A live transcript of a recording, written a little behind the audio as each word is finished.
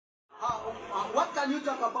can you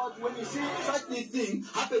talk about when you see such a thing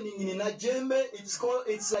happening in Najembe?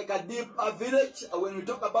 It's like a deep village. When we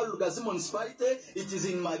talk about Lugazi municipality, it is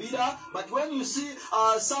in Mabida. But when you see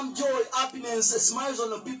some joy, happiness, smiles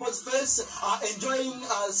on the people's face, enjoying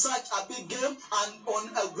such a big game and on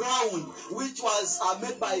a ground which was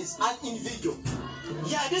made by an individual.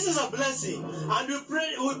 Yeah, this is a blessing, and we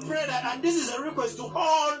pray that, and this is a request to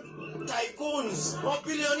all tycoons or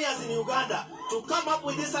billionaires in Uganda to come up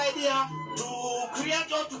with this idea to create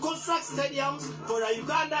or to construct stadiums for the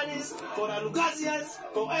Ugandans, for the Lugazians,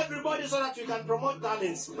 for everybody, so that we can promote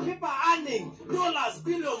talents. People are earning dollars,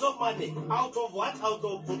 billions of money out of what? Out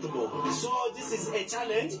of football. So this is a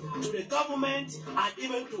challenge to the government and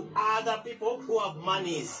even to other people who have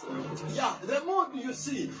monies. Yeah, the mood you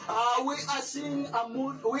see, we are seeing a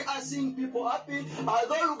mood, we are seeing people happy.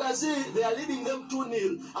 Though Lugazi, they are leading them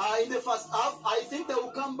 2-0 in the first half. I think they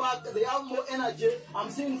will come back, they have more energy. I'm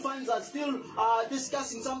seeing fans are still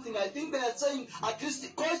discussing something. I think they are saying at least the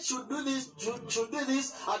coach should do this, should do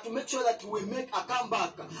this to make sure that we make a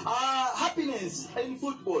comeback. Happiness in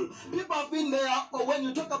football. People have been there. When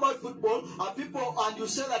you talk about football, people and you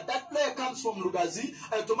say that player comes from Lugazi,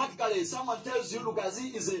 automatically someone tells you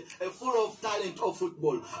Lugazi is a full of talent of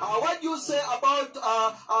football. What do you say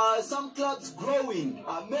about some clubs growing,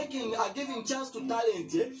 giving chance to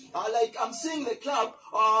talent? Yeah? Like I'm seeing the club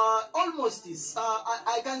almost is.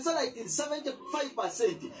 I can say like it's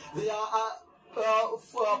 75%. They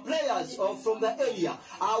are players from the area.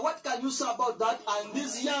 What can you say about that? And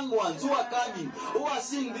these young ones who are coming, who are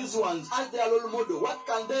seeing these ones as their role model, what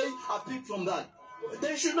can they pick from that?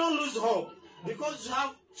 They should not lose hope, because you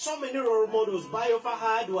have so many role models. Bayo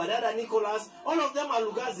Fahad, Wadada Nicholas, all of them are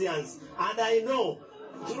Lugazians, and I know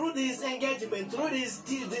through this engagement, through these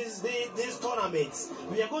tournaments,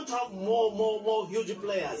 we are going to have more huge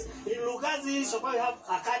players. In Lugazi, so far we have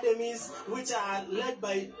academies which are led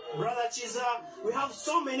by Brother Chiza. We have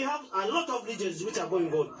a lot of legends which are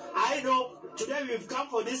going on. I know today we've come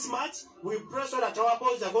for this match. We pray so that our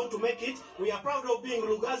boys are going to make it. We are proud of being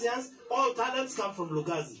Lugazians. All talents come from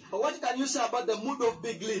Lugazi. What can you say about the mood of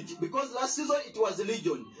Big League? Because last season it was a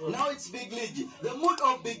Legion. Now it's Big League. The mood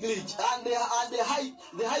of Big League and the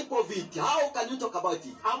hype of it. How can you talk about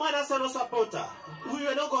it? I'm an Arsenal supporter. We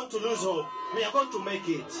are not going to lose hope. We are going to make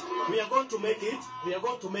it. We are going to make it. We are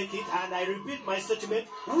going to make it. And I repeat my statement.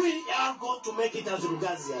 We are going to make it as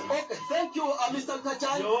Lugazians. Okay, thank you, Mr.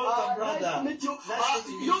 Kachan. You're welcome, brother. Nice to meet you. Nice to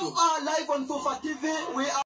meet you. You are live on Fufa TV. We are